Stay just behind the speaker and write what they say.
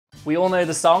We all know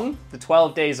the song, The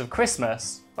 12 Days of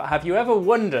Christmas, but have you ever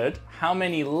wondered how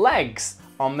many legs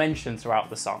are mentioned throughout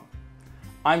the song?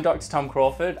 I'm Dr. Tom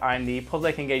Crawford, I'm the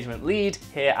Public Engagement Lead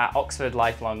here at Oxford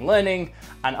Lifelong Learning,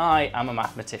 and I am a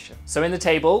mathematician. So in the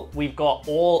table, we've got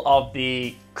all of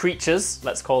the creatures,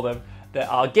 let's call them, that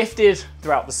are gifted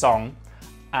throughout the song,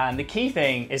 and the key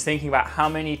thing is thinking about how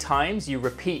many times you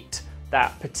repeat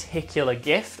that particular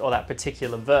gift or that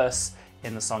particular verse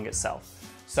in the song itself.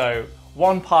 So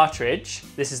one partridge,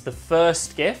 this is the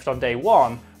first gift on day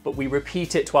one, but we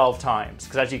repeat it 12 times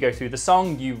because as you go through the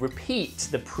song, you repeat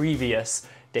the previous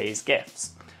day's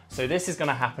gifts. So this is going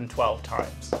to happen 12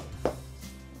 times.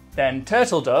 Then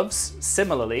turtle doves,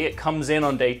 similarly, it comes in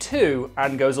on day 2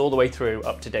 and goes all the way through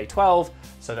up to day 12,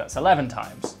 so that's 11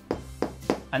 times.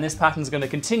 And this pattern is going to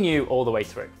continue all the way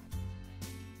through.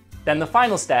 Then the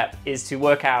final step is to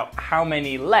work out how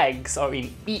many legs are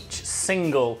in each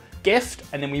single gift,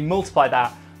 and then we multiply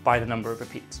that by the number of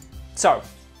repeats. So,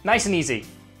 nice and easy.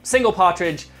 Single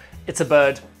partridge, it's a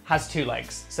bird, has 2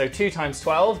 legs. So 2 times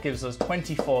 12 gives us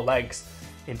 24 legs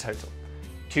in total.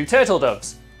 2 turtle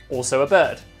doves, also a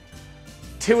bird.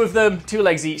 2 of them, 2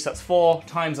 legs each, that's 4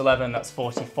 times 11, that's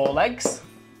 44 legs.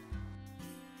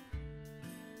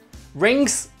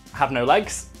 Rings have no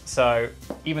legs, so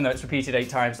even though it's repeated 8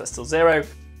 times, that's still 0.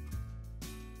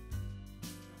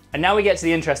 And now we get to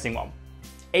the interesting one.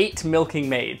 8 milking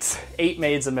maids. 8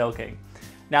 maids are milking.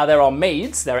 Now there are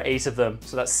maids, there are 8 of them,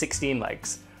 so that's 16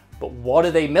 legs. But what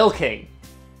are they milking?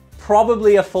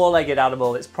 Probably a 4-legged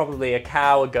animal. It's probably a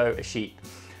cow, a goat, a sheep.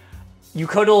 You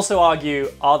could also argue,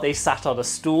 are they sat on a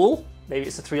stool? Maybe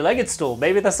it's a 3-legged stool.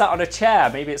 Maybe they're sat on a chair.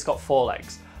 Maybe it's got 4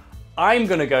 legs. I'm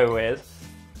gonna go with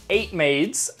 8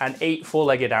 maids and 8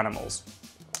 4-legged animals.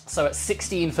 So it's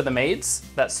 16 for the maids,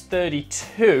 that's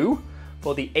 32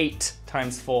 for the 8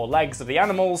 times 4 legs of the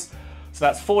animals. So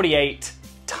that's 48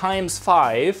 times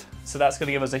 5, so that's going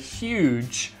to give us a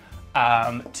huge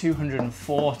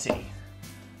 240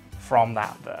 from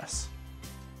that verse.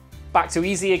 Back to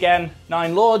easy again,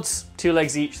 9 lords, 2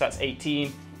 legs each, that's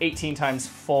 18. 18 times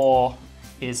 4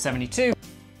 is 72.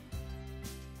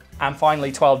 And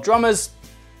finally 12 drummers.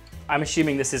 I'm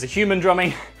assuming this is a human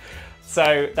drumming.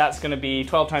 So that's going to be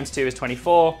 12 times 2 is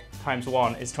 24, times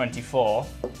 1 is 24.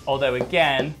 Although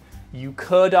again, you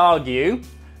could argue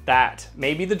that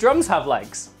maybe the drums have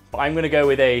legs, but I'm going to go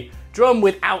with a drum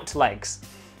without legs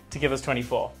to give us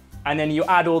 24. And then you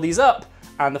add all these up,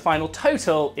 and the final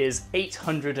total is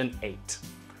 808.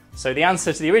 So the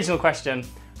answer to the original question,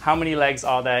 how many legs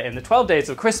are there in the 12 Days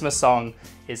of Christmas song,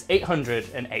 is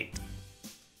 808.